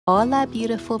Hola,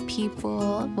 beautiful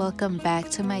people. Welcome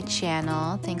back to my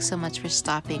channel. Thanks so much for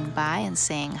stopping by and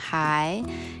saying hi.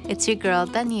 It's your girl,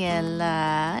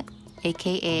 Daniela,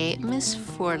 aka Miss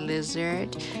Four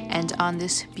Lizard. And on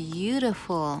this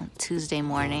beautiful Tuesday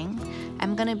morning,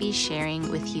 I'm going to be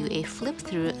sharing with you a flip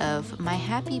through of my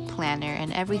happy planner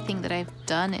and everything that I've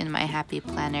done in my happy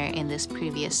planner in this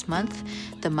previous month,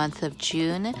 the month of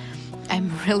June. I'm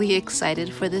really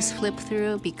excited for this flip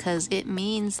through because it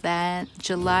means that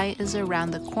July is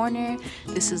around the corner.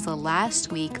 This is the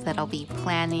last week that I'll be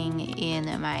planning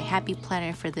in my happy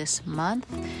planner for this month.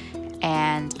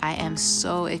 And I am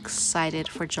so excited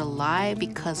for July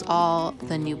because all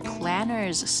the new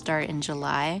planners start in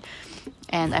July.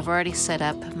 And I've already set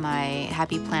up my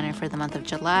happy planner for the month of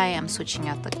July. I'm switching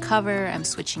out the cover, I'm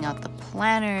switching out the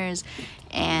planners,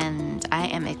 and I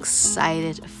am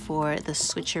excited for the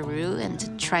switcheroo and to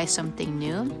try something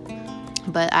new.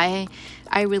 But I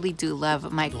really do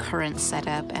love my current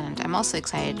setup, and I'm also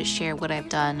excited to share what I've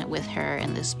done with her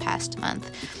in this past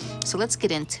month. So let's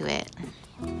get into it.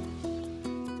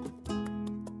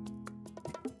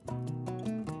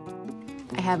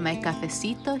 I have my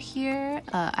cafecito here.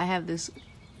 I have this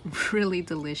really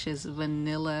delicious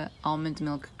vanilla almond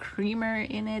milk creamer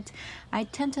in it. I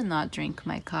tend to not drink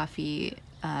my coffee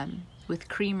with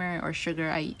creamer or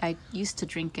sugar. I used to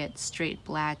drink it straight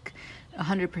black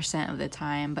 100% of the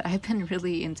time, but I've been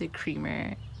really into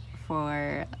creamer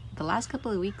for the last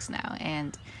couple of weeks now,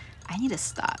 and I need to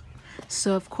stop.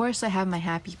 So of course I have my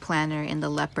happy planner in the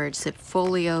leopard zip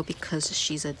folio because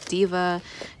she's a diva.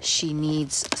 She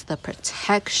needs the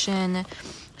protection.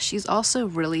 She's also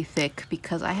really thick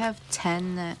because I have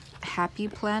 10 happy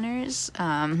planners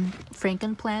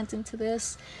frankenplant into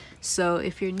this. So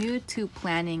if you're new to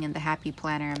planning in the happy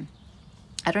planner,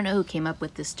 I don't know who came up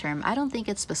with this term. I don't think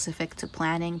it's specific to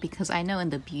planning because I know in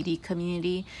the beauty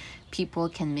community people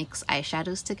can mix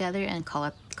eyeshadows together and call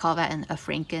that a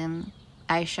Franken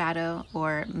eyeshadow,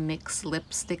 or mix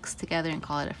lipsticks together and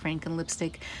call it a Franken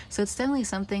lipstick. So it's definitely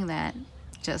something that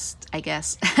just, I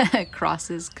guess,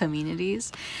 crosses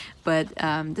communities. But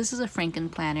this is a Franken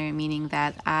planner, meaning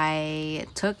that I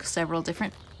took several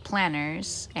different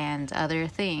planners and other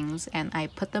things and I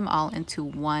put them all into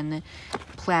one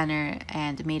planner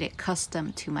and made it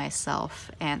custom to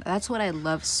myself. And that's what I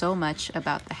love so much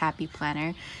about the happy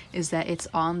planner, is that it's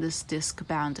on this disc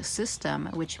bound system,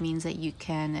 which means that you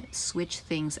can switch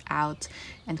things out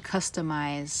and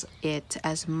customize it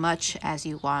as much as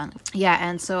you want. Yeah,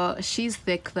 and so she's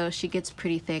thick though. She gets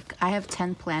pretty thick. I have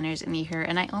 10 planners in here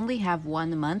and I only have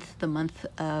 1 month, the month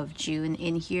of June,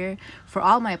 in here for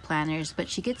all my planners, but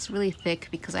she gets really thick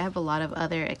because I have a lot of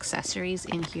other accessories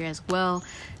in here as well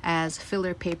as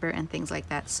filler paper and things like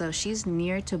that. So she's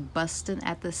near to busting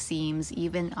at the seams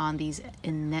even on these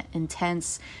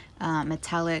intense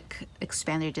metallic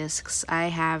expander discs. I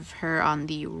have her on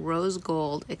the rose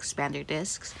gold expander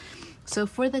discs. So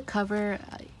for the cover,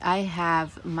 I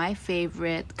have my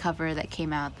favorite cover that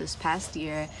came out this past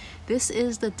year. This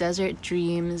is the Desert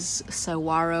Dreams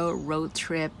Saguaro Road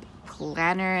Trip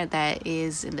planner that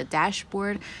is in the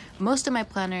dashboard. Most of my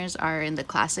planners are in the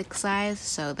classic size,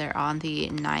 so they're on the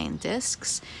 9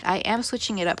 discs. I am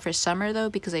switching it up for summer though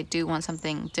because I do want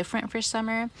something different for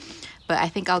summer, but I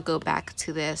think I'll go back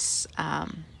to this.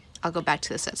 I'll go back to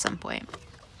this at some point.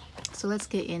 So let's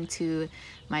get into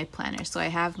my planner. So I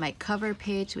have my cover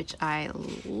page, which I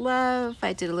love.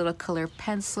 I did a little color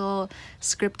pencil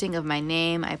scripting of my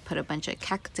name. I put a bunch of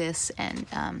cactus and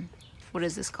what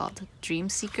is this called? Dream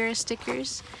Seeker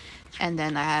stickers. And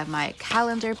then I have my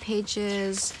calendar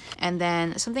pages. And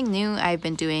then something new I've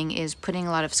been doing is putting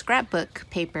a lot of scrapbook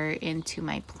paper into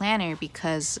my planner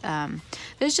because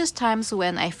there's just times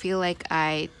when I feel like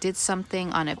I did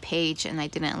something on a page and I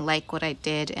didn't like what I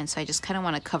did, and so I just kind of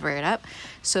want to cover it up.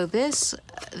 So this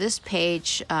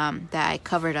page that I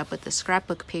covered up with the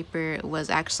scrapbook paper was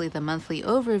actually the monthly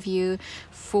overview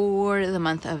for the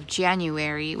month of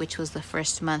January, which was the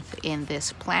first month in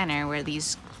this planner where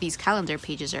these calendar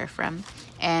pages are from.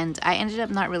 And I ended up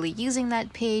not really using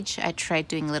that page. I tried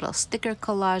doing a little sticker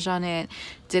collage on it,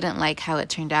 didn't like how it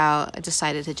turned out. I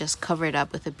decided to just cover it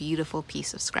up with a beautiful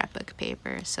piece of scrapbook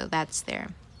paper. So that's there.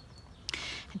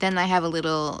 Then I have a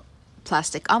little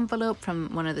plastic envelope from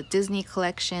one of the Disney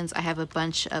collections. I have a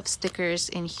bunch of stickers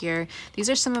in here. These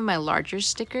are some of my larger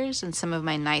stickers and some of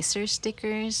my nicer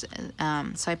stickers.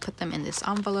 So I put them in this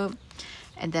envelope.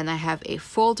 And then I have a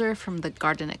folder from the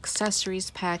garden accessories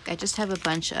pack. I just have a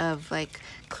bunch of like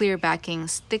clear backing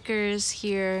stickers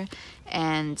here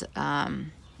and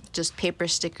just paper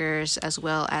stickers, as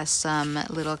well as some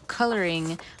little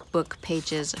coloring book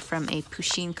pages from a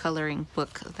Pusheen coloring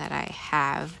book that I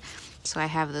have. So I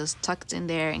have those tucked in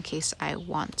there in case I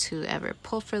want to ever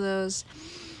pull for those.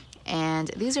 And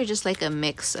these are just like a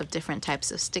mix of different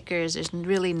types of stickers. There's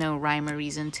really no rhyme or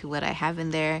reason to what I have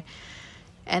in there.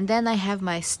 And then I have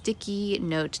my sticky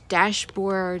note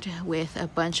dashboard with a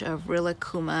bunch of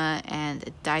Rilakkuma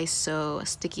and Daiso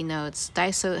sticky notes.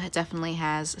 Daiso definitely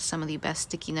has some of the best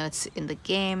sticky notes in the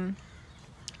game,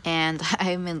 and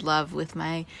I'm in love with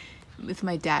my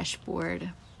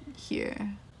dashboard here.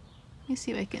 Let me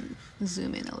see if I can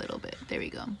zoom in a little bit. There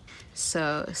we go.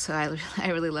 So I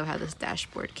really love how this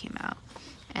dashboard came out.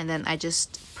 And then I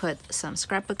just put some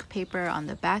scrapbook paper on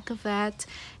the back of that,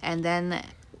 and then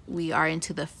we are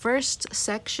into the first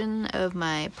section of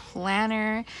my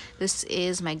planner. This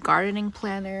is my gardening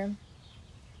planner,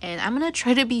 and I'm gonna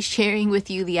try to be sharing with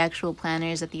you the actual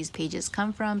planners that these pages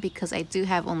come from, because I do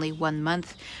have only 1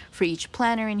 month for each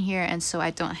planner in here, and so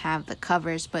I don't have the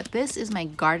covers. But this is my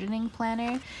gardening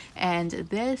planner, and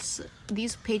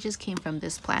these pages came from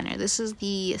this planner. This is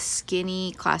the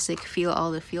skinny classic Feel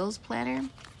All the Feels planner,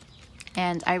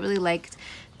 and I really liked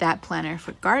that planner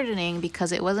for gardening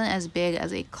because it wasn't as big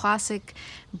as a classic,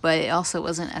 but it also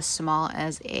wasn't as small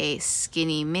as a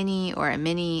skinny mini or a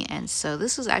mini, and so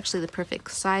this was actually the perfect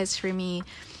size for me.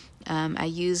 I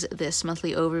use this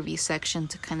monthly overview section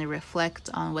to kind of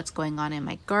reflect on what's going on in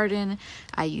my garden.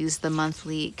 I use the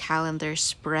monthly calendar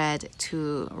spread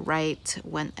to write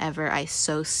whenever I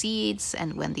sow seeds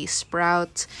and when these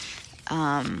sprout.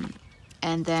 And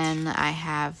then I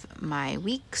have my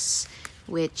weeks,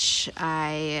 which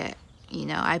I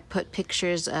put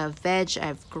pictures of veg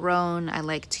I've grown. I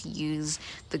like to use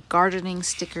the gardening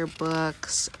sticker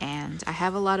books, and I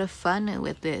have a lot of fun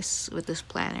with this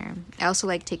planner. I also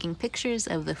like taking pictures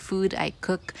of the food I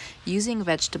cook using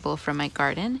vegetable from my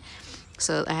garden.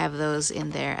 So I have those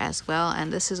in there as well,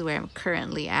 and this is where I'm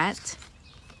currently at.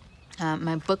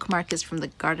 My bookmark is from the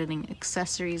gardening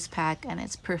accessories pack, and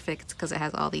it's perfect because it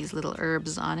has all these little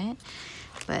herbs on it.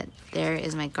 But there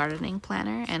is my gardening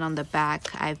planner, and on the back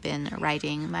I've been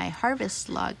writing my harvest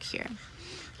log here.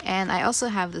 And I also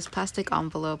have this plastic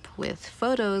envelope with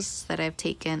photos that I've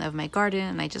taken of my garden,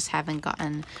 and I just haven't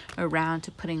gotten around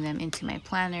to putting them into my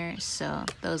planner, so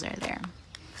those are there.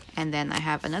 And then I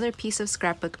have another piece of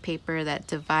scrapbook paper that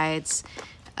divides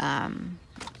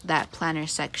that planner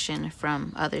section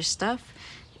from other stuff.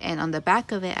 And on the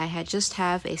back of it, I just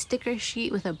have a sticker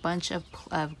sheet with a bunch of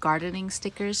gardening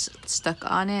stickers stuck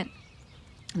on it.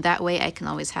 That way I can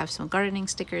always have some gardening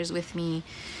stickers with me.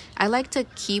 I like to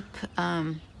keep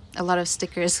a lot of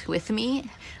stickers with me,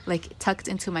 like tucked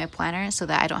into my planner, so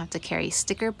that I don't have to carry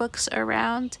sticker books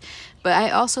around. But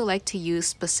I also like to use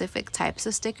specific types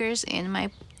of stickers in my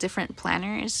different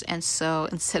planners, and so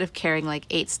instead of carrying like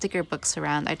 8 sticker books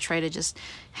around, I try to just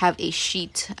have a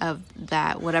sheet of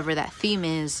that, whatever that theme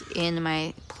is, in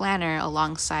my planner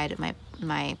alongside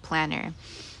my planner,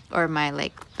 or my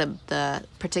the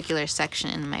particular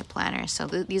section in my planner. So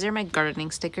these are my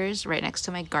gardening stickers right next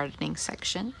to my gardening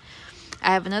section.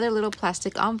 I have another little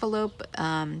plastic envelope.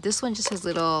 This one just has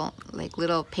little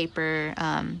paper,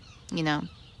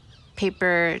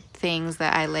 paper things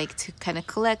that I like to kind of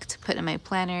collect, put in my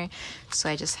planner. So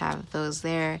I just have those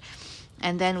there.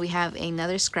 And then we have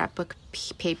another scrapbook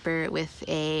paper with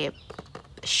a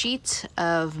sheet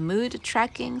of mood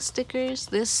tracking stickers.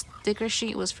 This sticker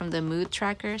sheet was from the mood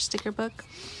tracker sticker book.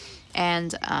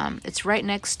 And it's right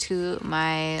next to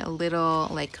my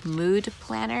little mood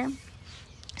planner.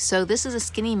 So this is a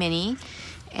skinny mini,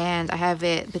 and I have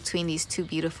it between these 2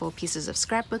 beautiful pieces of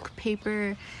scrapbook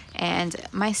paper. And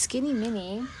my skinny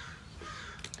mini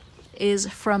is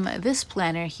from this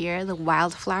planner here, the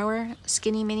Wildflower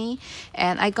Skinny Mini.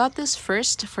 And I got this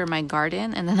first for my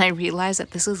garden, and then I realized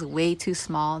that this is way too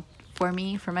small for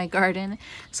me for my garden.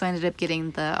 So I ended up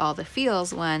getting the All the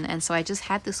Feels one, and so I just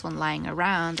had this one lying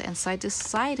around. And so I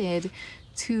decided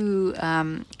to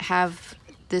have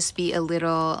this be a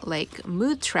little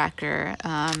mood tracker.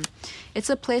 It's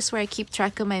a place where I keep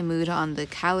track of my mood on the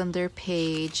calendar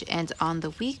page, and on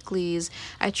the weeklies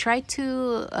I try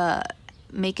to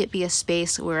make it be a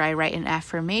space where I write an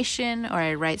affirmation, or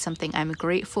I write something I'm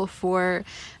grateful for.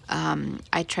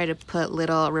 I try to put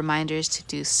little reminders to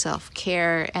do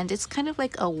self-care, and it's kind of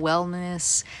like a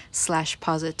wellness /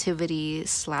 positivity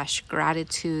 /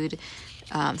 gratitude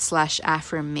 /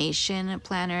 affirmation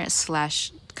planner /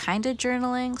 kind of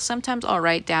journaling. Sometimes I'll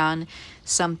write down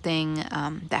something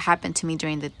that happened to me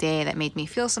during the day that made me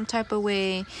feel some type of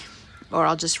way, or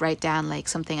I'll just write down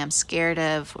something I'm scared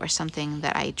of, or something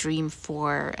that I dream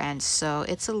for. And so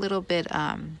it's a little bit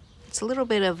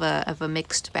of a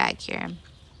mixed bag here.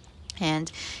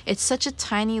 And it's such a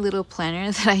tiny little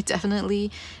planner that I definitely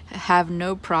have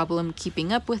no problem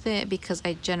keeping up with it, because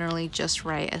I generally just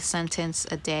write a sentence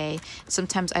a day.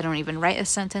 Sometimes I don't even write a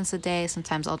sentence a day.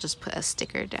 Sometimes I'll just put a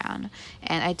sticker down.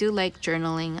 And I do like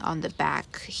journaling on the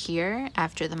back here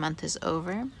after the month is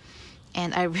over.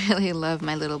 And I really love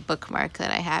my little bookmark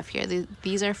that I have here.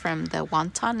 These are from the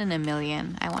Wonton in a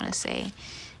Million, I want to say.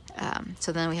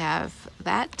 So then we have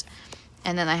that.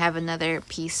 And then I have another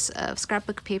piece of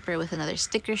scrapbook paper with another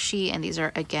sticker sheet. And these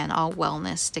are, again, all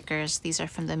wellness stickers. These are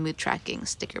from the mood tracking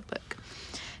sticker book.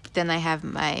 Then I have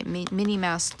my Minnie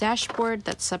Mouse dashboard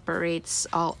that separates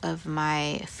all of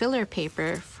my filler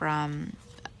paper from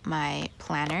my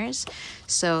planners.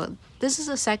 So this is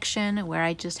a section where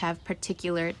I just have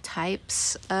particular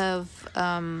types of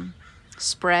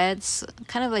spreads,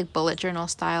 kind of like bullet journal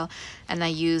style, and I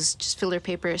use just filler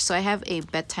paper. So I have a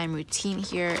bedtime routine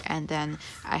here, and then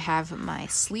I have my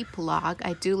sleep log.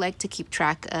 I do like to keep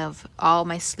track of all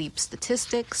my sleep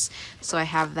statistics, so I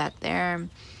have that there.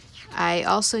 I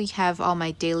also have all my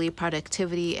daily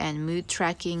productivity and mood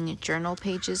tracking journal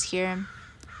pages here.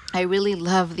 I really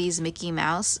love these Mickey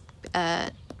Mouse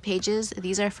pages.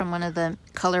 These are from one of the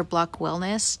Color Block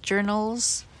Wellness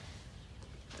journals.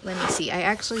 Let me see. I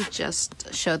actually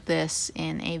just showed this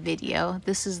in a video.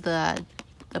 This is the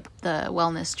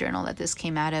wellness journal that this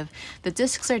came out of. The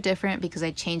discs are different because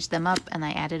I changed them up and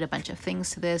I added a bunch of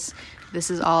things to this. This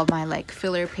is all my like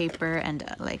filler paper and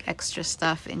like extra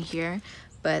stuff in here.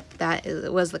 But that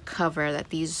was the cover that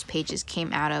these pages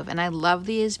came out of. And I love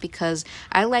these because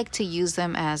I like to use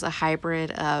them as a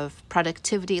hybrid of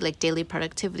productivity, like daily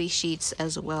productivity sheets,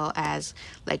 as well as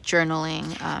like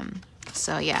journaling.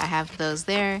 So yeah, I have those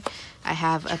there. I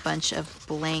have a bunch of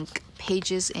blank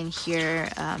pages in here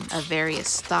of various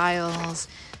styles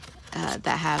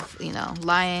that have, you know,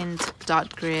 lined,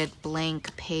 dot grid,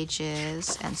 blank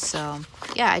pages. And so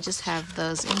yeah, I just have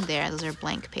those in there. Those are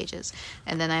blank pages.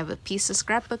 And then I have a piece of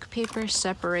scrapbook paper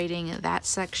separating that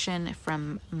section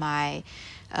from my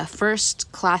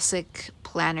first classic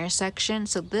planner section.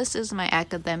 So this is my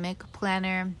academic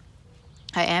planner.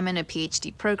 I am in a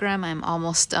PhD program. I'm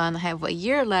almost done. I have a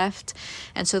year left.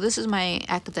 And so this is my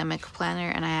academic planner,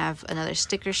 and I have another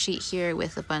sticker sheet here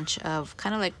with a bunch of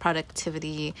kind of like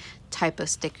productivity type of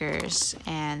stickers.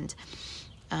 And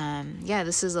yeah,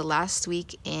 this is the last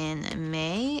week in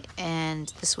May, and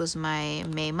this was my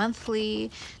May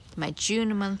monthly, my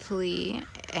June monthly,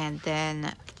 and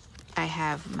then I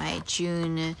have my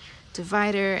June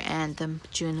divider and the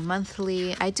June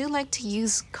monthly. I do like to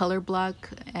use color block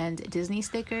and Disney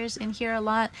stickers in here a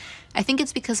lot. I think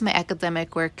it's because my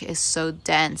academic work is so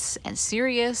dense and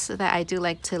serious that I do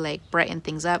like to like brighten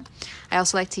things up. I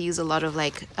also like to use a lot of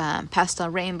like pastel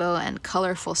rainbow and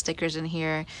colorful stickers in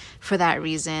here for that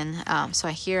reason. So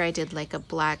here I did like a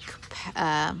black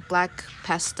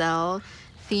pastel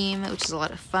theme, which is a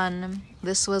lot of fun.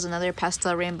 This was another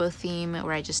pastel rainbow theme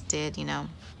where I just did, you know,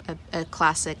 a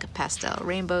classic pastel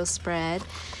rainbow spread.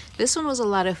 This one was a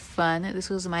lot of fun. This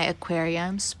was my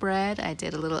aquarium spread. I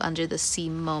did a little under the sea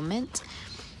moment.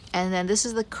 And then this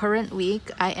is the current week.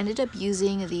 I ended up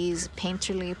using these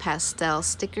Painterly pastel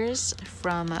stickers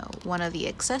from one of the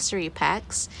accessory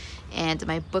packs, and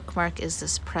my bookmark is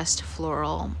this pressed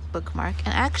floral bookmark.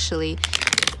 And actually,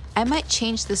 I might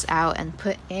change this out and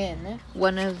put in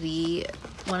one of these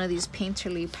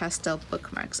Painterly pastel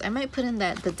bookmarks. I might put in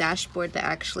the dashboard that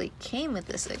actually came with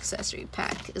this accessory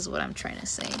pack, is what I'm trying to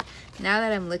say. Now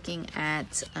that I'm looking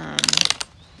at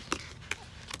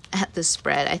the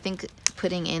spread, I think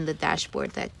putting in the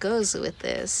dashboard that goes with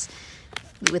this,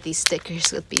 with these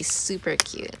stickers, would be super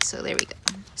cute. So there we go.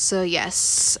 So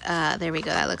yes, there we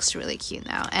go. That looks really cute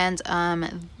now. And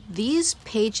these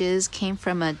pages came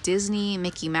from a Disney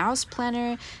Mickey Mouse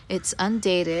planner. It's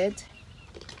undated.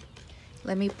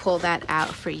 Let me pull that out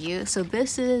for you. So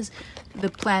this is the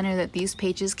planner that these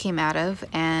pages came out of,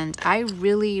 and I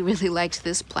really liked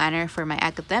this planner for my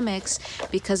academics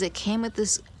because it came with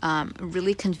this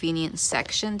really convenient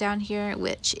section down here,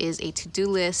 which is a to-do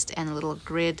list and a little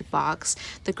grid box.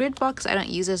 The grid box I don't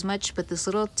use as much, but this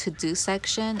little to-do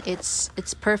section, it's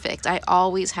perfect. I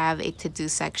always have a to-do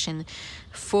section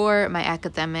for my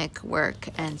academic work,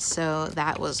 and so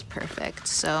that was perfect.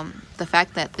 So the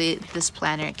fact that this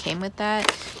planner came with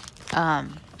that,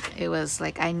 it was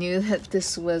like I knew that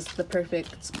this was the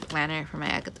perfect planner for my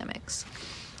academics.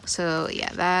 So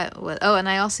yeah, that was, oh, and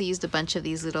I also used a bunch of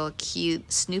these little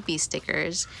cute Snoopy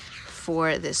stickers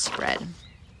for this spread.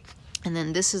 And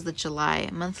then this is the July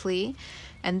monthly.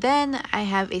 And then I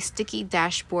have a sticky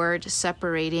dashboard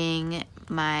separating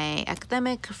my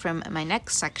academic from my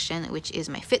next section, which is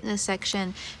my fitness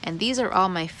section. And these are all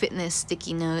my fitness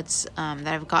sticky notes that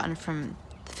I've gotten from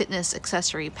fitness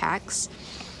accessory packs.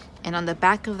 And on the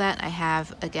back of that, I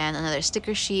have, again, another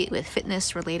sticker sheet with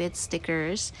fitness related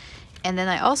stickers. And then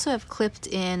I also have clipped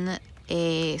in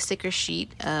a sticker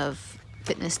sheet of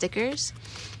fitness stickers.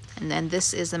 And then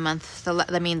this is the month,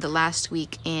 the last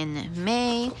week in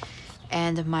May.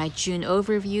 And my June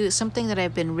overview, something that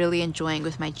I've been really enjoying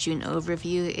with my June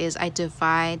overview is I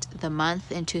divide the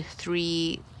month into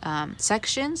 3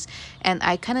 sections, and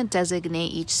I kind of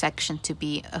designate each section to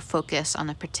be a focus on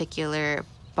a particular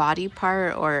body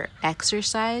part or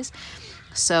exercise.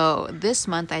 So this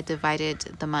month I divided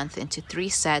the month into 3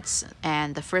 sets,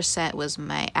 and the first set was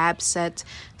my ab set,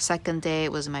 second day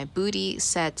was my booty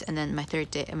set, and then my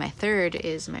third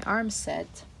is my arm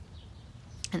set.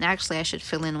 And actually I should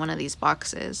fill in one of these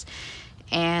boxes.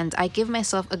 And I give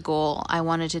myself a goal. I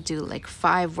wanted to do like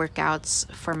 5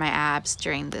 workouts for my abs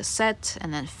during this set,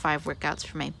 and then 5 workouts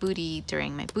for my booty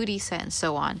during my booty set, and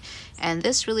so on. And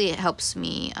this really helps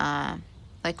me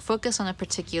like focus on a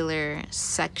particular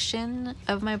section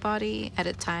of my body at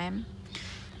a time.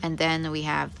 And then we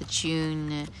have the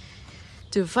June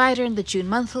divider and the June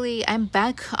monthly. I'm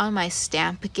back on my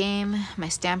stamp game, my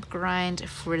stamp grind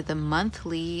for the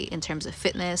monthly in terms of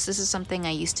fitness. This is something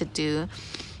I used to do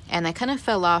and I kind of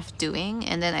fell off doing,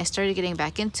 and then I started getting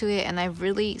back into it, and I've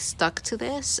really stuck to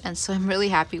this, and so I'm really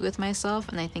happy with myself,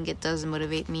 and I think it does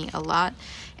motivate me a lot.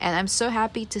 And I'm so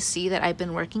happy to see that I've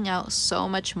been working out so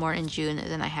much more in June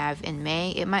than I have in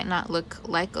May. It might not look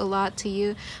like a lot to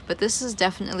you, but this is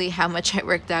definitely how much I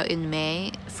worked out in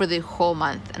May for the whole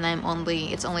month, and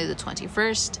it's only the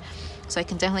 21st. So I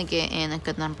can definitely get in a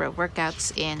good number of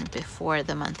workouts in before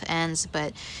the month ends.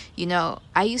 But you know,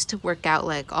 I used to work out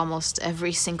like almost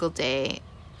every single day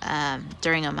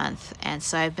during a month, and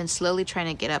so I've been slowly trying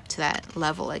to get up to that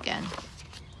level again.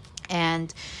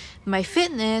 And my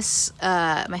fitness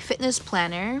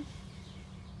planner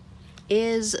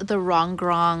is the Wrong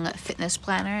fitness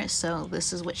planner. So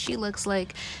this is what she looks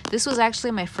like. This was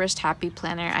actually my first happy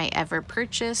planner I ever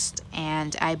purchased,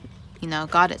 and I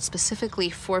got it specifically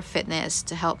for fitness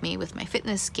to help me with my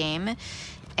fitness game.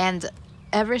 And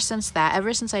ever since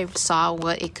I saw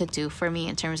what it could do for me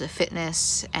in terms of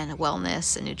fitness and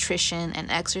wellness and nutrition and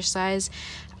exercise,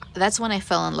 that's when I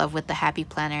fell in love with the happy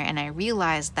planner, and I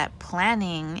realized that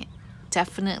planning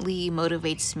definitely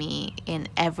motivates me in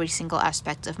every single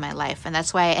aspect of my life. And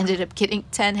that's why I ended up getting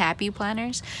 10 happy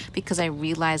planners, because I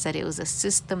realized that it was a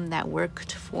system that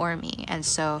worked for me. And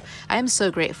so I am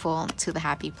so grateful to the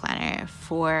happy planner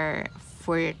for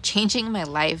changing my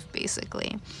life,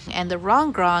 basically. And the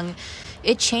Wrong,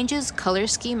 it changes color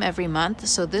scheme every month.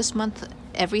 So this month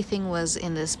everything was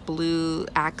in this blue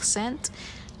accent.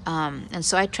 And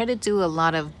so I try to do a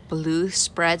lot of blue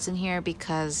spreads in here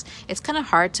because it's kind of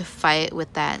hard to fight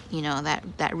with that,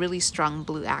 that really strong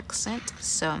blue accent.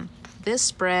 So this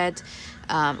spread,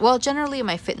 well, generally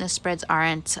my fitness spreads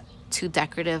aren't too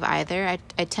decorative either.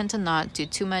 I tend to not do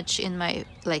too much in my,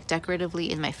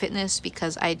 decoratively in my fitness,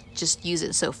 because I just use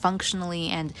it so functionally,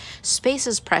 and space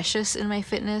is precious in my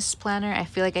fitness planner. I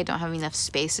feel like I don't have enough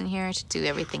space in here to do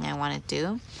everything I want to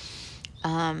do.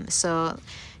 So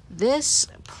this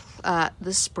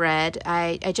spread,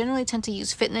 I generally tend to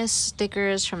use fitness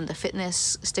stickers from the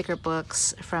fitness sticker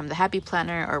books from the Happy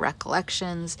Planner or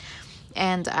Recollections.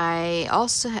 And I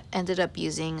also ended up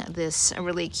using this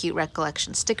really cute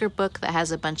Recollection sticker book that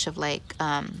has a bunch of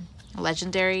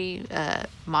legendary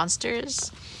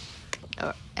monsters.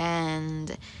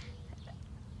 And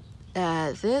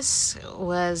this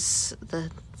was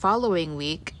the following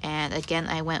week, and again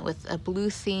I went with a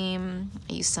blue theme.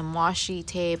 I used some washi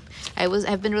tape.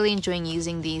 I've been really enjoying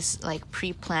using these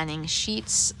pre-planning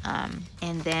sheets.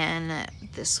 And then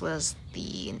this was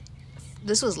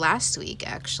last week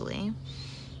actually,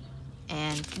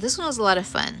 and this one was a lot of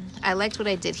fun. I liked what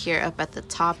I did here up at the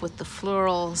top with the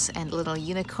florals and little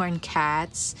unicorn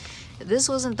cats. This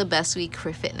wasn't the best week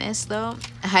for fitness though.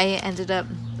 I ended up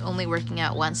only working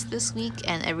out once this week,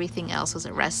 and everything else was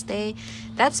a rest day.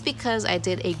 That's because I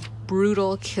did a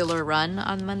brutal killer run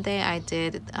on Monday. I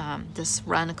did this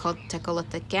run called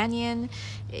Tecolote Canyon.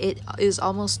 It is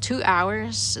almost 2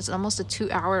 hours. It's almost a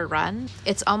 2-hour run.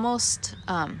 It's almost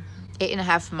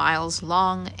 8.5 miles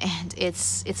long, and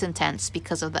it's intense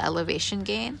because of the elevation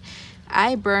gain.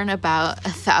 I burn about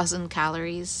 1,000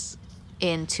 calories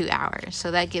in 2 hours, so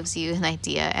that gives you an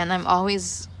idea. And I'm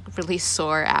always really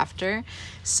sore after,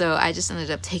 so I just ended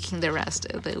up taking the rest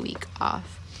of the week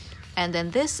off. And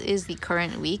then this is the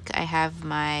current week. I have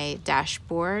my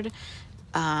dashboard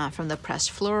from the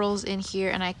pressed florals in here,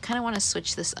 and I kind of want to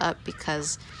switch this up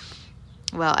because,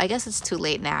 well, I guess it's too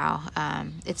late now.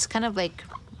 It's kind of like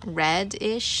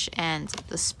red-ish, and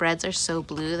the spreads are so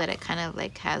blue that it kind of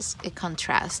like it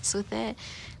contrasts with it.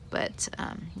 But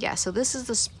yeah, so this is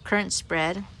the current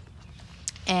spread,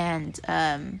 and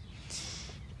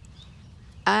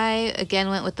I again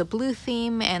went with the blue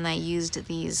theme, and I used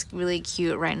these really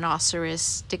cute rhinoceros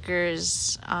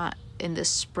stickers in this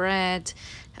spread.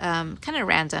 Kind of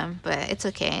random, but it's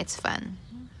okay, it's fun.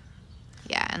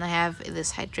 Yeah, and I have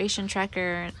this hydration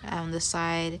tracker on the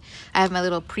side. I have my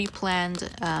little pre-planned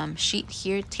sheet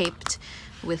here taped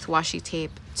with washi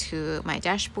tape to my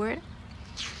dashboard.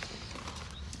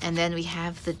 And then we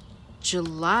have the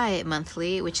July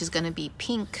monthly, which is going to be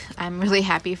pink. I'm really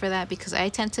happy for that because I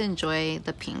tend to enjoy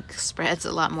the pink spreads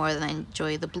a lot more than I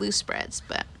enjoy the blue spreads,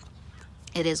 but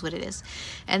it is what it is.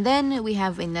 And then we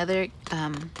have another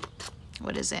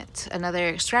what is it?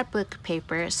 Another scrapbook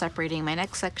paper separating my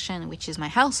next section, which is my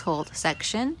household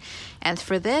section. And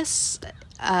for this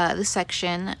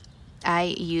section,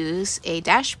 I use a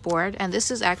dashboard, and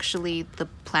this is actually the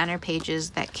planner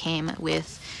pages that came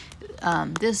with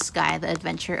this guy, the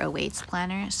Adventure Awaits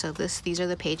planner. So these are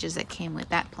the pages that came with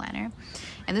that planner.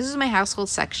 And this is my household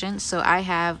section. So I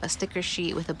have a sticker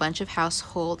sheet with a bunch of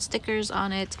household stickers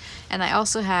on it, and I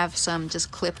also have some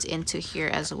just clipped into here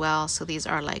as well. So these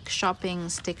are like shopping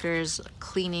stickers,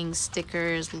 cleaning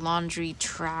stickers, laundry,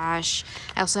 trash.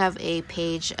 I also have a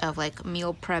page of like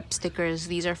meal prep stickers.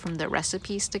 These are from the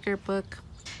recipe sticker book.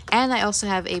 And I also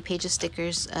have a page of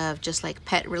stickers of just like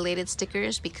pet related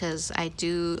stickers, because I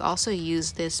do also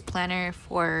use this planner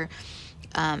for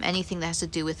anything that has to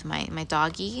do with my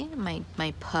doggy,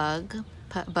 my pug,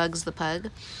 Bugs the pug.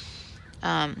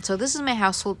 So this is my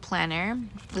household planner.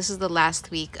 This is the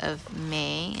last week of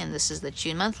May, and this is the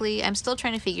June monthly. I'm still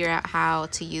trying to figure out how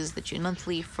to use the June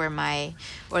monthly for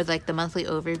or like the monthly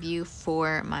overview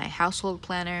for my household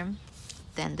planner,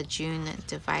 then the June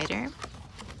divider.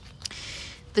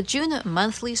 The June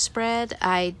monthly spread,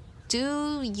 I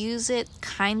do use it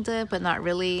kinda, but not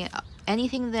really.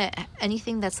 Anything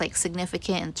that's like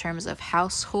significant in terms of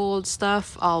household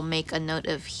stuff, I'll make a note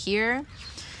of here.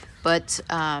 But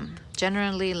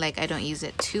generally, like, I don't use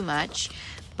it too much.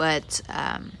 But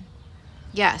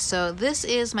yeah, so this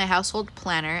is my household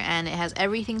planner, and it has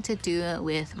everything to do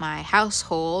with my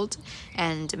household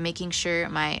and making sure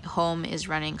my home is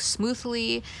running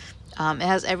smoothly. It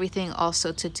has everything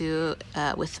also to do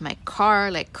with my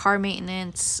car, like car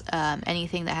maintenance,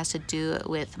 anything that has to do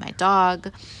with my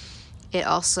dog. It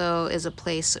also is a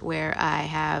place where I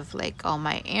have like all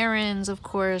my errands, of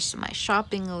course, my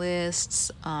shopping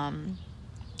lists,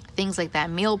 things like that,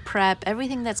 meal prep,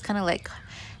 everything that's kind of like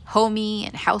homey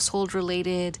and household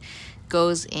related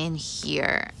goes in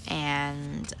here.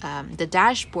 And the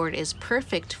dashboard is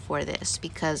perfect for this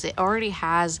because it already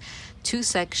has 2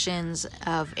 sections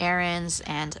of errands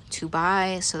and to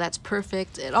buy, so that's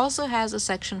perfect. It also has a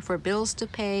section for bills to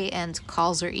pay and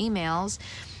calls or emails,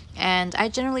 and I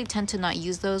generally tend to not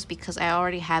use those because I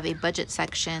already have a budget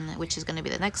section, which is going to be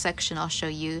the next section I'll show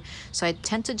you. So I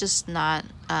tend to just not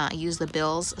use the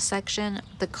bills section.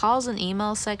 The calls and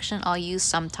emails section I'll use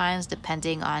sometimes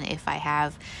depending on if I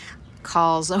have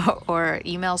calls or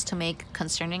emails to make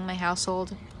concerning my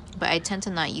household, but I tend to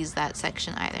not use that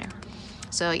section either.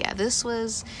 So yeah, this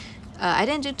was I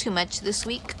didn't do too much this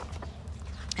week.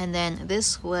 And then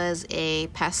this was a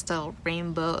pastel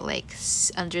rainbow, like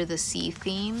under the sea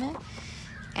theme.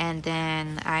 And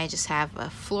then I just have a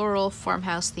floral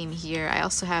farmhouse theme here. I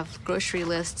also have grocery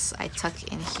lists I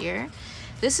tuck in here.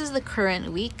 This is the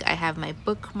current week. I have my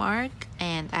bookmark,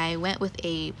 and I went with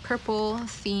a purple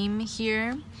theme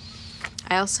here.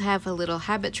 I also have a little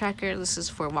habit tracker. This is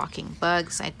for walking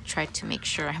Bugs. I try to make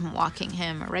sure I'm walking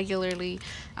him regularly.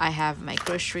 I have my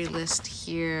grocery list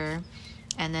here.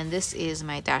 And then this is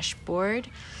my dashboard.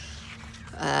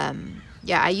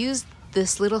 Yeah, I use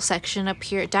this little section up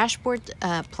here. Dashboard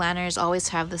planners always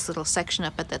have this little section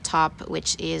up at the top,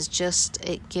 which is just,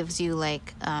 it gives you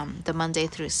like the Monday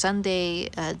through Sunday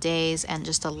days and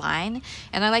just a line.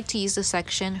 And I like to use this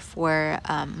section for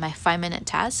my 5-minute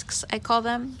tasks, I call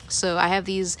them. So I have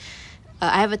these,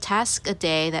 I have a task a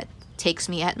day that takes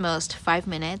me at most 5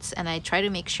 minutes, and I try to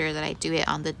make sure that I do it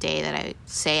on the day that I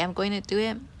say I'm going to do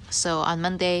it. So on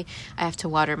Monday, I have to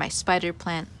water my spider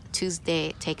plant.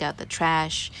 Tuesday, take out the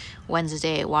trash.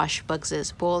 Wednesday, wash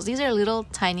Bugs's bowls. These are little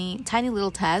tiny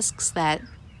little tasks that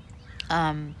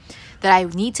that I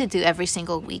need to do every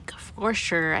single week. For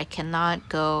sure, I cannot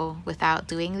go without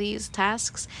doing these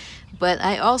tasks, but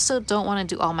I also don't want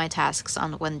to do all my tasks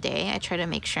on one day. I try to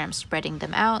make sure I'm spreading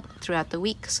them out throughout the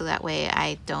week, so that way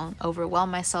I don't overwhelm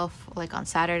myself like on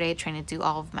Saturday trying to do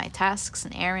all of my tasks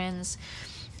and errands.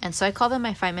 And so I call them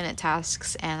my 5-minute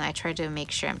tasks, and I try to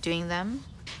make sure I'm doing them.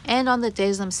 And on the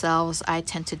days themselves, I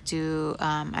tend to do,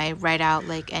 I write out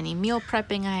like any meal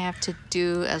prepping I have to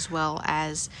do, as well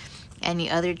as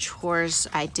any other chores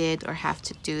I did or have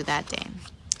to do that day.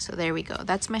 So there we go.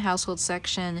 That's my household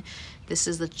section. This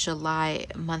is the July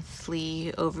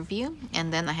monthly overview.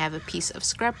 And then I have a piece of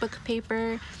scrapbook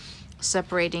paper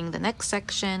separating the next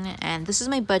section. And this is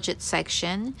my budget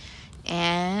section.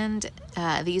 And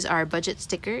these are budget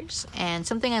stickers. And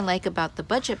something I like about the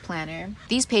budget planner,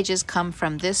 these pages come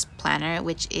from this planner,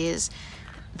 which is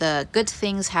the Good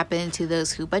Things Happen to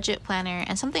Those Who Budget planner.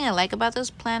 And something I like about this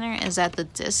planner is that the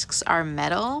discs are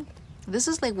metal. This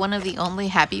is like one of the only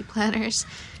happy planners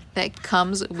that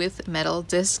comes with metal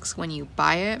discs when you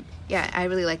buy it. Yeah, I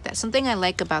really like that. Something I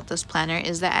like about this planner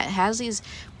is that it has these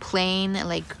plain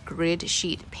like grid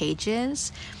sheet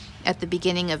pages at the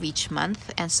beginning of each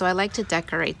month, and so I like to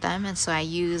decorate them. And so I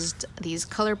used these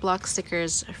color block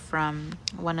stickers from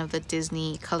one of the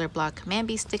Disney color block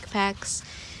Mambi stick packs.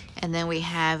 And then we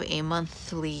have a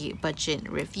monthly budget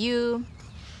review,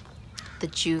 the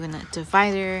June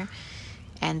divider,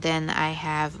 and then I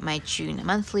have my June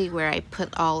monthly where I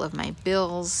put all of my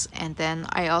bills. And then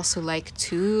I also like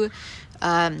to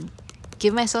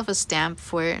give myself a stamp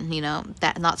for, you know,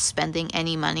 that not spending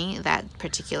any money that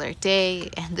particular day.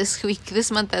 And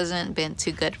this month hasn't been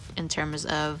too good in terms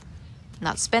of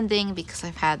not spending because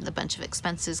I've had a bunch of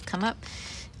expenses come up.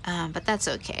 But that's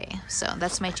okay. So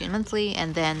that's my June monthly.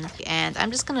 And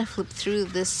I'm just gonna flip through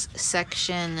this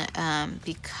section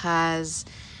because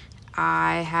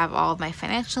I have all of my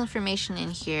financial information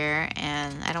in here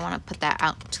and I don't want to put that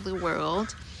out to the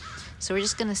world. So we're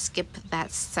just gonna skip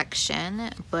that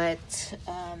section, but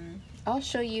I'll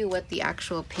show you what the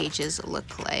actual pages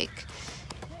look like.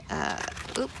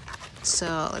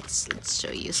 So let's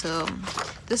show you. So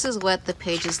this is what the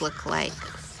pages look like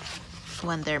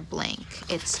when they're blank.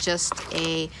 It's just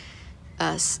a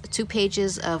 2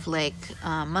 pages of like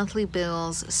monthly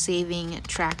bills, saving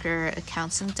tracker,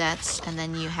 accounts and debts, and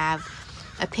then you have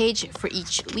a page for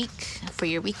each week for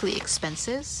your weekly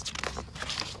expenses.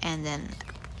 And then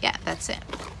yeah, that's it.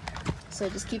 So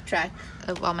just keep track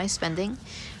of all my spending.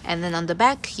 And then on the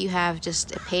back you have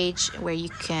just a page where you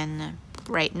can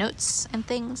write notes and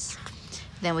things.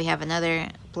 Then we have another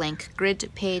blank grid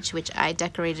page, which I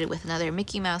decorated with another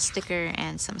Mickey Mouse sticker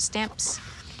and some stamps.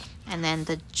 And then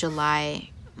the July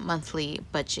monthly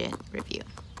budget review.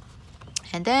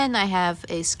 And then I have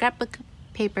a scrapbook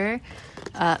paper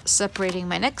separating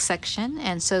my next section.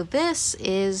 And so this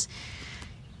is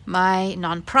my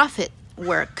nonprofit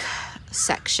work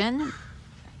section.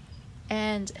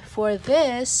 And for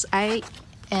this, I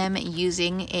am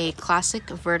using a classic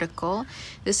vertical.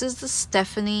 This is the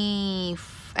Stephanie,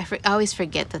 I always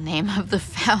forget the name of the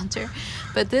founder,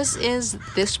 but this is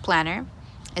this planner.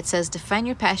 It says, define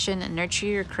your passion, nurture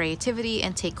your creativity,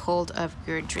 and take hold of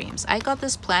your dreams. I got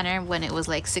this planner when it was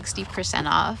like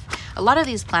 60% off. A lot of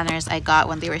these planners I got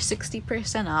when they were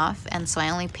 60% off, and so I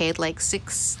only paid like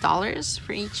 $6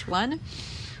 for each one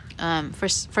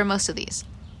for most of these.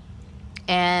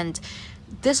 And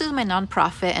this is my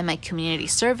nonprofit and my community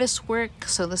service work.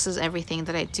 So this is everything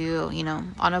that I do, you know,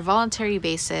 on a voluntary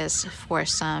basis for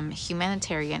some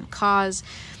humanitarian cause.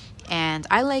 And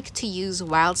I like to use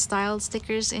wild styled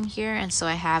stickers in here, and so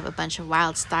I have a bunch of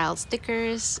wild styled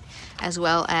stickers as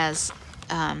well as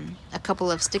a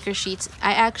couple of sticker sheets.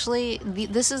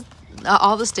 This is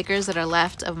all the stickers that are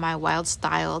left of my wild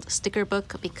styled sticker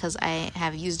book because I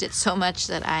have used it so much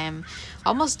that I am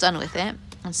almost done with it.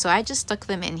 And so I just stuck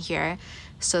them in here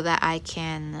so that I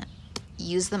can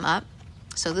use them up.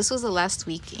 So this was the last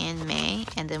week in May,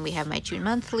 and then we have my June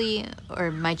monthly,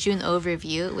 or my June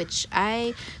overview, which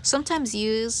I sometimes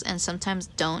use and sometimes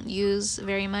don't use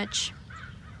very much.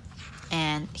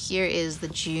 And here is the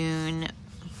June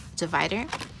divider.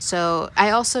 So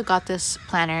I also got this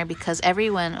planner because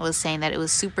everyone was saying that it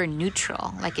was super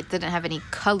neutral, like it didn't have any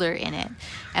color in it.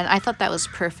 And I thought that was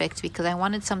perfect because I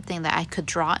wanted something that I could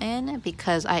draw in,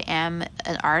 because I am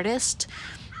an artist.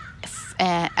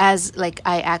 As like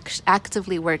I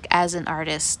actively work as an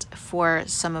artist for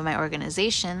some of my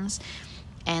organizations,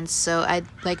 and so I'd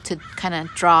like to kind of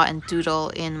draw and doodle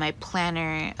in my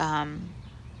planner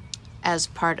as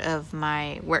part of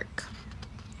my work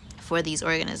for these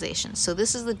organizations. So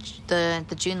this is the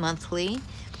June monthly,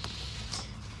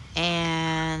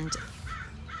 and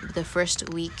the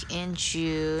first week in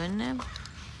June.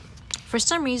 For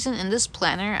some reason in this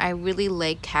planner, I really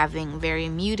like having very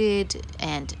muted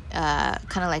and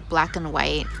kind of like black and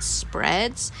white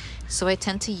spreads. So I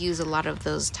tend to use a lot of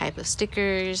those type of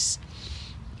stickers.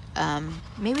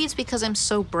 Maybe it's because I'm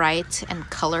so bright and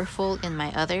colorful in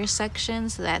my other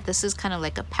sections that this is kind of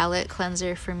like a palette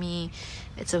cleanser for me.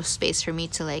 It's a space for me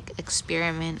to like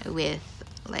experiment with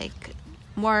like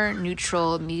more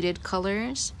neutral muted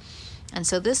colors. And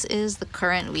so this is the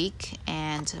current week,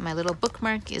 and my little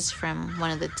bookmark is from one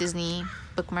of the Disney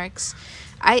bookmarks.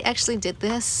 I actually did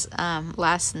this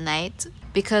last night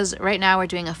because right now we're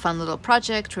doing a fun little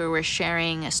project where we're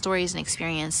sharing stories and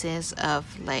experiences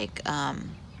of like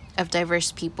of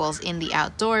diverse peoples in the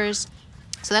outdoors.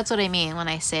 So that's what I mean when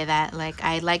I say that. Like,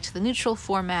 I liked the neutral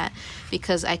format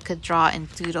because I could draw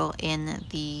and doodle in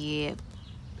the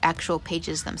actual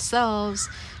pages themselves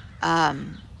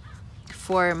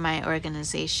for my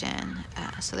organization.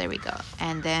 So there we go.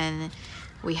 And then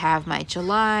we have my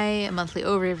July monthly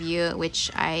overview,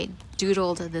 which I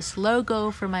doodled this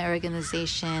logo for my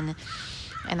organization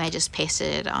and I just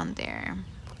pasted it on there.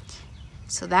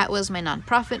 So that was my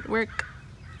nonprofit work.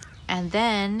 And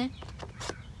then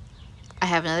I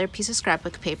have another piece of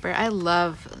scrapbook paper. I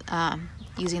love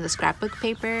using the scrapbook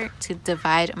paper to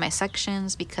divide my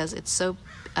sections because it's so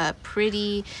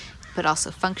pretty but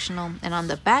also functional. And on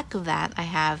the back of that, I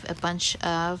have a bunch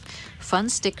of fun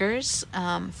stickers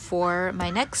for my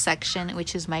next section,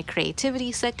 which is my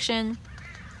creativity section.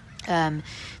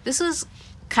 This is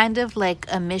kind of like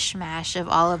a mishmash of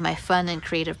all of my fun and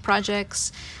creative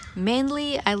projects.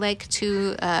 Mainly, I like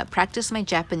to practice my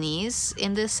Japanese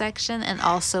in this section and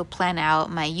also plan out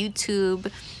my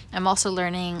YouTube. I'm also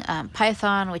learning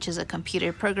Python, which is a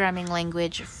computer programming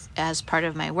language, as part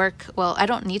of my work. Well, I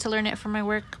don't need to learn it for my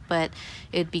work, but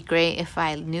it'd be great if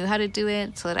I knew how to do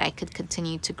it so that I could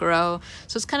continue to grow.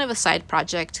 So it's kind of a side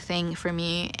project thing for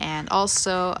me. And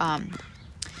also,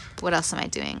 what else am I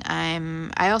doing?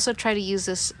 I also try to use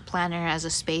this planner as a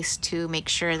space to make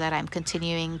sure that I'm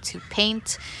continuing to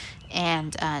paint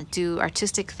and do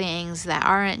artistic things that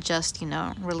aren't just, you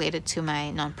know, related to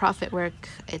my nonprofit work.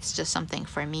 It's just something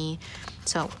for me.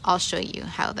 So I'll show you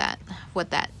how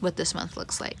what this month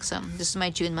looks like. So this is my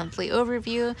June monthly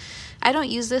overview. I don't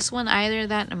use this one either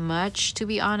that much, to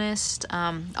be honest.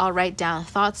 I'll write down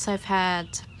thoughts I've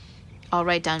had. I'll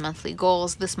write down monthly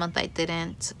goals. This month I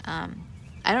didn't.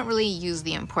 I don't really use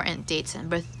the important dates and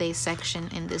birthdays section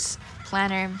in this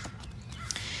planner.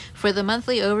 For the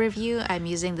monthly overview, I'm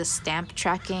using the stamp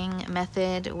tracking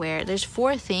method where there's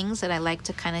 4 things that I like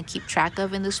to kind of keep track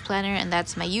of in this planner, and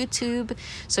that's my YouTube.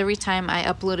 So every time I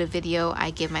upload a video, I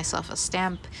give myself a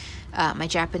stamp. My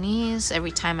Japanese,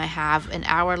 every time I have an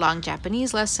hour-long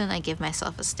Japanese lesson, I give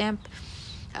myself a stamp.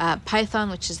 Python,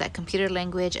 which is that computer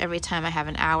language, every time I have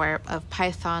an hour of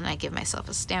Python, I give myself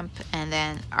a stamp. And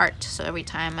then art, so every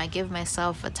time I give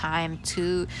myself a time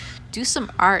to do some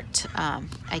art,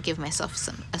 I give myself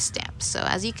a stamp. So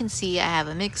as you can see, I have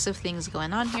a mix of things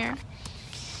going on here.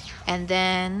 And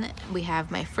then we have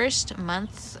my first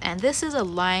month, and this is a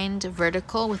lined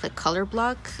vertical with a color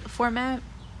block format.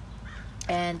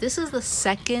 And this is the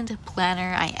second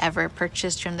planner I ever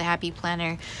purchased from the Happy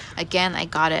Planner. Again, I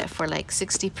got it for like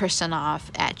 60%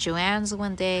 off at Joann's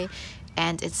one day.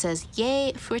 And it says,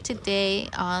 "Yay for today"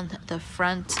 on the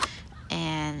front.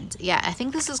 And yeah, I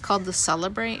think this is called the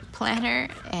Celebrate Planner.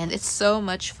 And it's so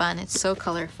much fun. It's so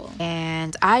colorful.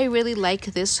 And I really like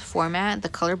this format, the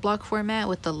color block format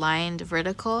with the lined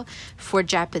vertical for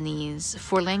Japanese.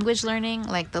 For language learning,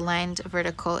 like the lined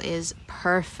vertical is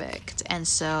perfect. And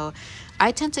so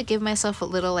I tend to give myself a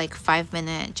little like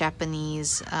 5-minute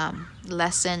Japanese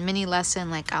lesson, mini lesson.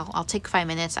 Like I'll take 5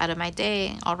 minutes out of my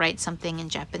day. I'll write something in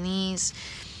Japanese.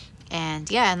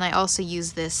 And yeah, and I also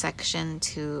use this section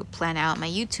to plan out my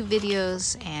YouTube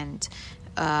videos and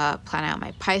plan out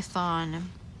my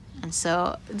Python. And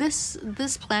so this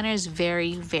planner is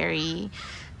very, very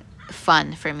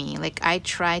fun for me. Like I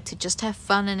try to just have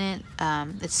fun in it.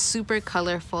 It's super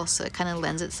colorful, so it kind of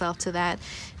lends itself to that.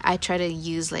 I try to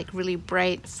use like really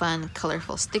bright, fun,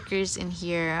 colorful stickers in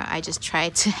here. I just try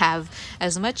to have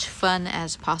as much fun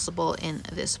as possible in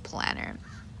this planner.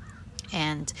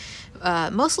 And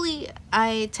mostly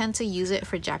I tend to use it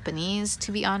for Japanese,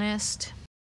 to be honest.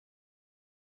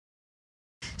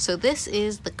 So this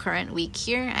is the current week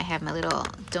here. I have my little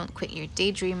Don't Quit Your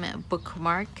Daydream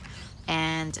bookmark.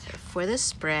 And for this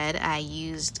spread, I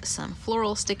used some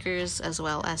floral stickers as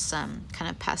well as some kind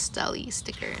of pastel-y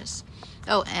stickers.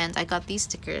 Oh, and I got these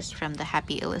stickers from the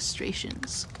Happy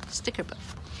Illustrations sticker book.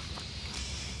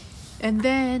 And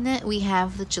then we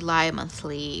have the July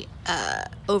monthly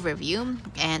overview,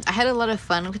 and I had a lot of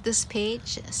fun with this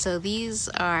page. So these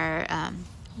are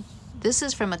this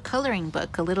is from a coloring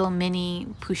book, a little mini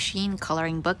Pusheen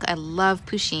coloring book. I love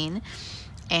Pusheen,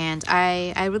 and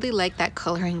I really like that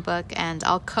coloring book, and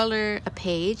I'll color a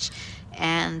page.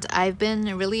 And I've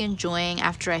been really enjoying,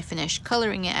 after I finish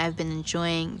coloring it, I've been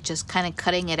enjoying just kind of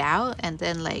cutting it out and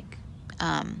then like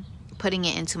putting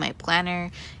it into my planner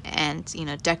and, you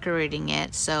know, decorating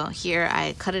it. So here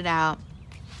I cut it out.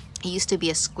 It used to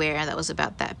be a square that was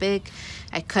about that big.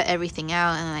 I cut everything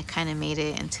out and I kind of made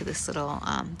it into this little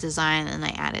design, and I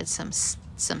added some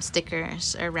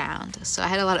stickers around. So I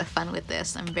had a lot of fun with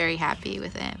this. I'm very happy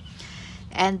with it.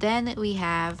 And then we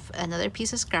have another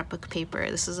piece of scrapbook paper.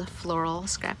 This is a floral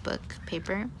scrapbook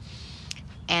paper.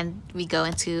 And we go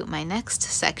into my next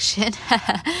section,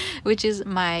 which is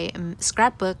my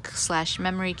scrapbook /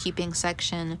 memory keeping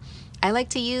section. I like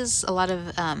to use a lot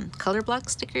of color block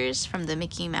stickers from the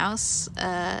Mickey Mouse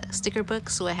sticker book,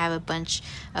 so I have a bunch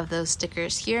of those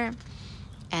stickers here.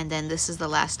 And then this is the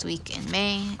last week in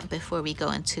May before we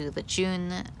go into the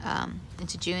June.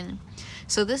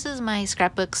 So this is my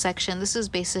scrapbook section. This is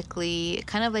basically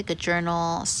kind of like a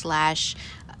journal /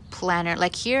 planner.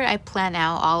 Like here I plan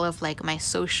out all of like my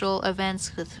social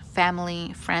events with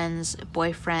family, friends,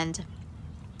 boyfriend,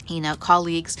 you know,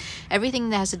 colleagues. Everything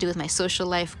that has to do with my social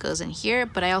life goes in here,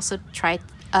 but I also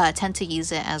tend to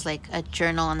use it as like a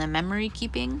journal and a memory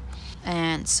keeping.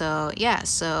 And so yeah,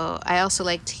 so I also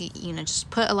like to, you know, just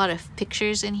put a lot of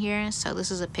pictures in here. So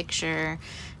this is a picture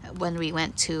when we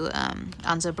went to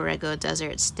Anza Borrego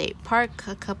Desert State Park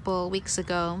a couple weeks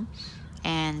ago.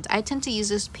 And I tend to use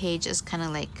this page as kind of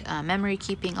like memory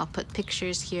keeping. I'll put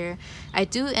pictures here. I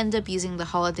do end up using the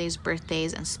holidays,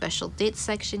 birthdays, and special dates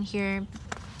section here.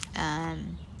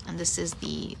 And this is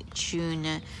the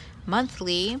June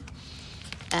monthly.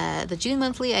 The June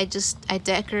monthly, I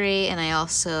decorate, and I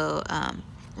also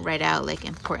write out like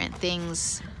important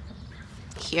things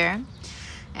here.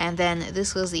 And then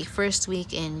this was the first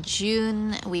week in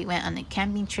June. We went on a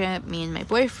camping trip, me and my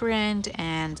boyfriend,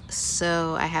 and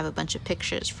so I have a bunch of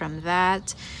pictures from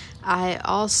that. We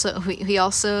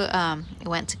also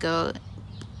went to go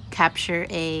capture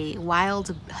a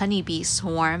wild honeybee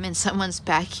swarm in someone's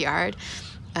backyard.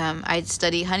 I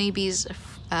study honeybees.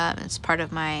 It's part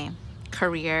of my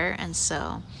career, and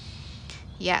so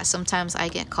yeah, sometimes I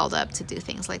get called up to do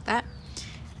things like that.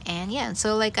 And yeah, and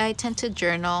so like I tend to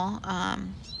journal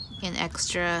in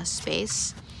extra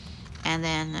space. And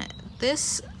then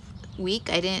this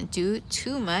week I didn't do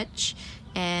too much,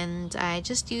 and I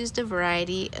just used a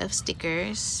variety of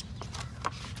stickers.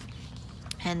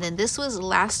 And then this was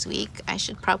last week. I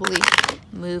should probably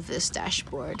move this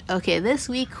dashboard. Okay, this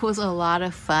week was a lot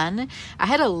of fun. I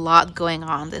had a lot going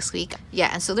on this week. Yeah,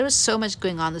 and so there was so much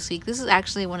going on this week. This is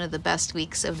actually one of the best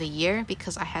weeks of the year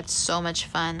because I had so much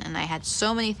fun and I had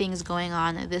so many things going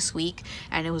on this week.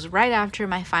 And it was right after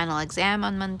my final exam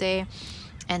on Monday.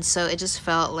 And so it just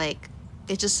felt like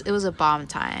it was a bomb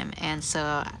time. And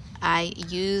so I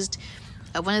used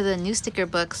one of the new sticker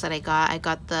books that I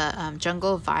got the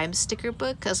Jungle Vibes sticker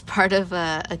book as part of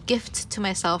a gift to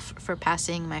myself for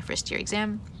passing my first year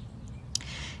exam.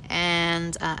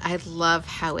 And I love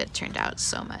how it turned out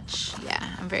so much. Yeah,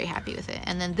 I'm very happy with it.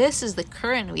 And then this is the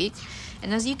current week.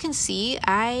 And as you can see,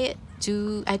 I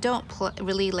don't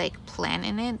really like plan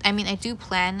in it. I mean, I do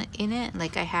plan in it.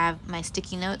 Like I have my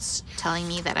sticky notes telling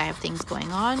me that I have things going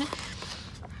on.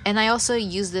 And I also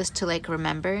use this to like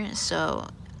remember. So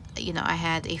you know, I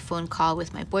had a phone call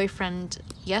with my boyfriend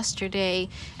yesterday,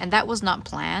 and that was not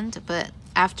planned, but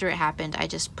after it happened, I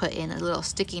just put in a little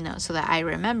sticky note so that I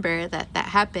remember that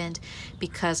happened,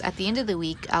 because at the end of the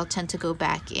week, I'll tend to go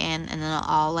back in and then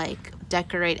I'll like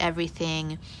decorate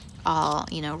everything. I'll,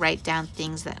 you know, write down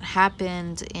things that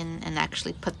happened and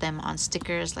actually put them on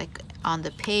stickers like on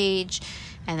the page,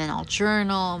 and then I'll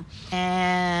journal.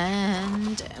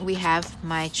 And we have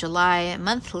my July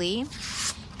monthly.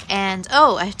 And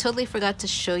oh, I totally forgot to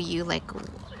show you like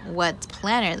what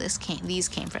planner these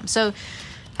came from. So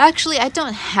actually I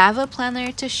don't have a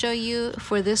planner to show you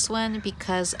for this one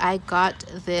because I got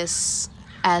this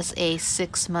as a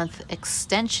 6-month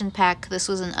extension pack. This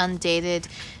was an undated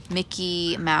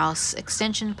Mickey Mouse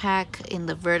extension pack in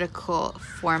the vertical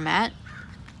format.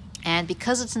 And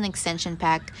because it's an extension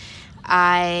pack,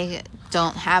 I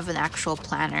don't have an actual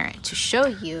planner to show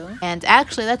you. And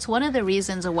actually that's one of the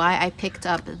reasons why I picked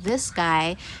up this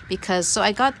guy, because so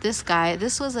I got this guy.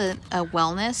 This was a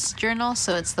wellness journal,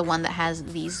 so it's the one that has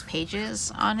these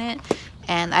pages on it.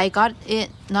 And I got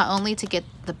it not only to get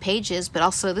the pages, but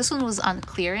also this one was on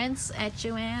clearance at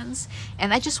Joann's.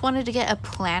 And I just wanted to get a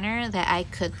planner that I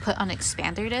could put on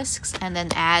expander discs and then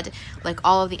add like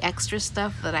all of the extra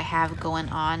stuff that I have going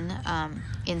on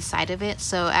inside of it.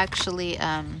 So actually,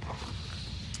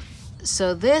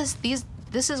 so this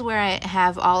is where I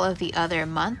have all of the other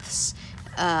months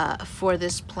for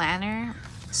this planner.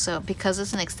 So because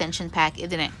it's an extension pack, it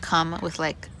didn't come with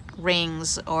like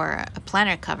rings or a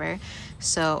planner cover,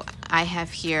 so I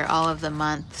have here all of the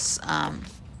months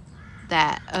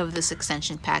that of this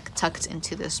extension pack tucked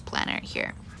into this planner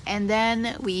here. And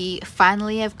then we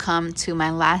finally have come to my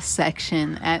last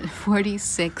section at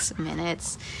 46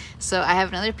 minutes. So I have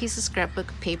another piece of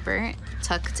scrapbook paper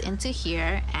tucked into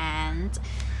here, and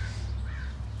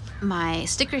my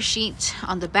sticker sheet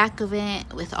on the back of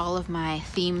it with all of my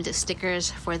themed stickers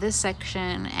for this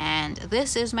section. And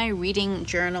this is my reading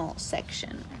journal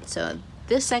section. So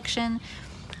this section,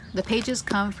 the pages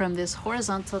come from this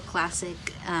horizontal classic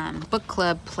book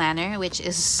club planner, which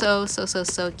is so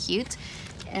cute.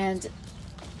 And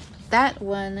that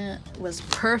one was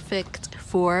perfect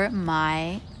for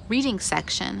my reading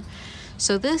section.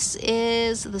 So this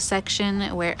is the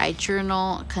section where I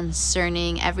journal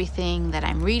concerning everything that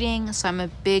I'm reading. So I'm a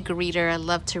big reader, I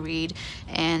love to read,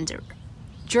 and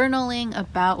journaling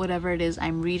about whatever it is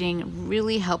I'm reading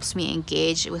really helps me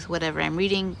engage with whatever I'm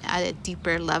reading at a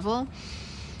deeper level.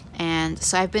 And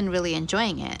so I've been really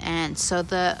enjoying it. And so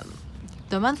the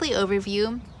monthly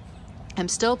overview, I'm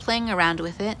still playing around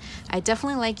with it. I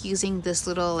definitely like using this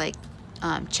little like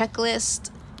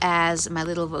checklist as my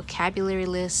little vocabulary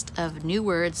list of new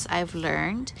words I've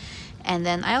learned. And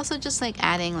then I also just like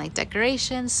adding like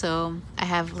decorations. So I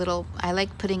have I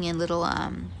like putting in little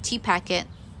tea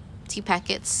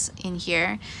packets in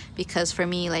here, because for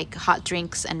me like hot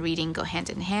drinks and reading go hand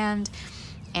in hand.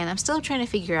 And I'm still trying to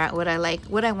figure out what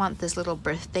I want this little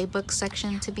birthday book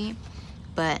section to be.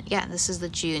 But yeah, this is the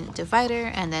June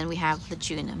divider, and then we have the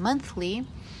June monthly.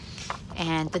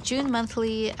 And the June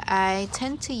monthly, I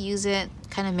tend to use it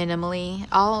kind of minimally.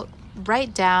 I'll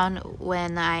write down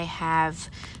when I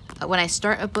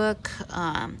start a book,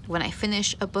 when I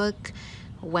finish a book,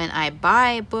 when I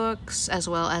buy books, as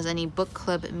well as any book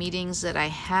club meetings that I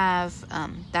have.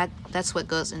 That's what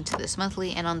goes into this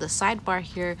monthly. And on the sidebar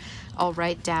here, I'll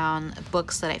write down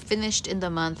books that I finished in the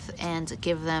month and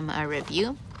give them a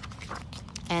review.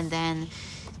 And then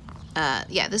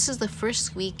yeah, this is the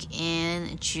first week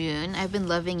in June. I've been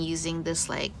loving using this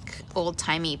like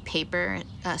old-timey paper,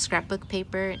 scrapbook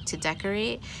paper to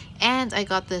decorate. And I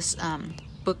got this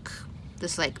book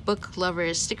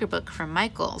lovers sticker book from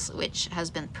Michaels, which has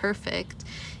been perfect.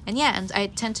 And yeah, and I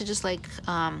tend to just like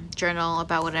journal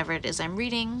about whatever it is I'm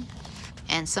reading.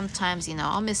 And sometimes, you know,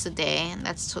 I'll miss a day, and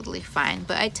that's totally fine.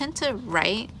 But I tend to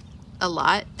write a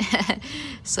lot.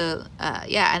 So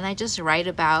yeah, and I just write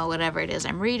about whatever it is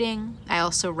I'm reading. I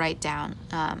also write down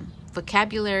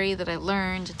vocabulary that I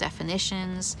learned,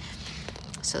 definitions.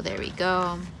 So there we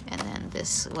go. And then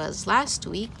this was last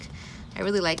week. I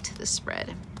really liked this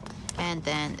spread. And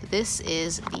then this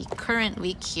is the current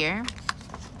week here.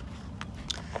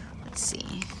 Let's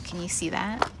see, can you see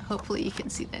that? Hopefully you can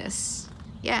see this.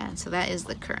 Yeah, so that is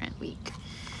the current week.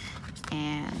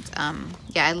 And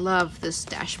yeah, I love this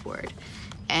dashboard.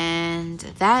 And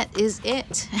that is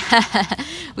it.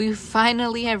 We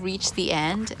finally have reached the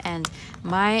end, and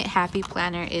my happy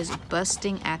planner is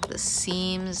busting at the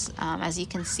seams. As you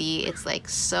can see, it's like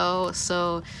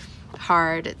so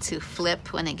hard to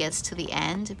flip when it gets to the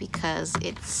end because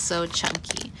it's so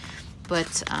chunky.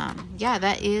 But yeah,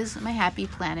 that is my happy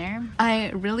planner. I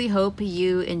really hope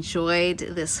you enjoyed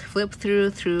this flip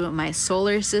through my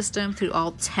solar system, through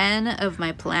all 10 of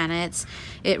my planets.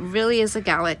 It really is a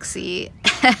galaxy.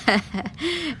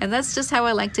 And that's just how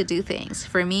I like to do things.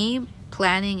 For me,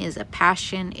 planning is a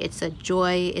passion, it's a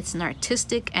joy, it's an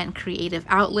artistic and creative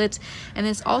outlet, and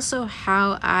it's also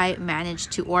how I manage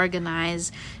to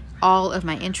organize all of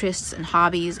my interests and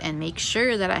hobbies and make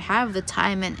sure that I have the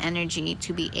time and energy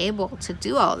to be able to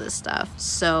do all this stuff.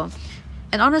 So,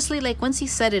 and honestly, like once you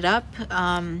set it up,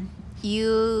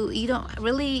 you don't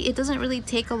really, it doesn't really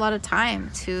take a lot of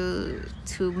time to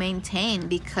maintain,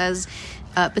 because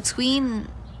between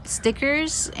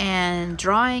stickers and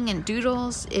drawing and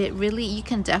doodles, it really, you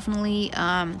can definitely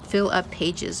fill up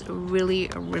pages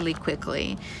really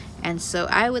quickly. And so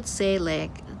I would say,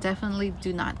 like, definitely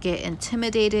do not get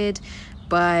intimidated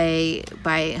by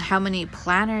how many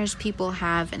planners people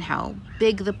have and how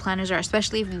big the planners are,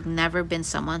 especially if you've never been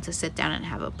someone to sit down and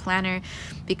have a planner,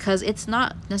 because it's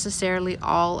not necessarily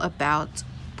all about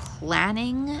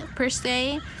planning per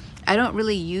se. I don't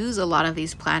really use a lot of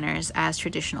these planners as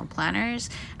traditional planners.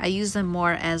 I use them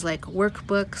more as like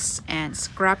workbooks and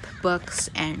scrapbooks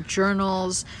and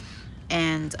journals,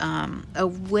 and a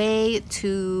way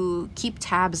to keep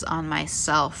tabs on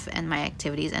myself and my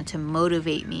activities and to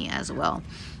motivate me as well.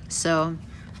 So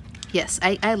yes,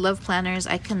 I love planners.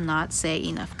 I cannot say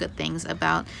enough good things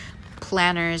about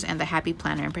planners and the Happy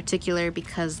Planner in particular,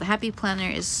 because the Happy Planner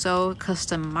is so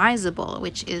customizable,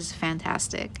 which is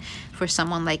fantastic for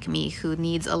someone like me who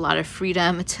needs a lot of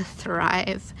freedom to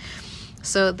thrive.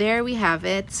 So there we have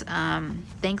it.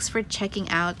 Thanks for checking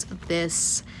out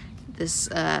this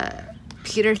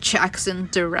Peter Jackson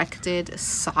directed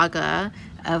saga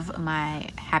of my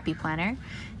Happy Planner,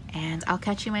 and I'll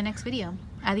catch you in my next video.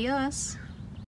 Adios.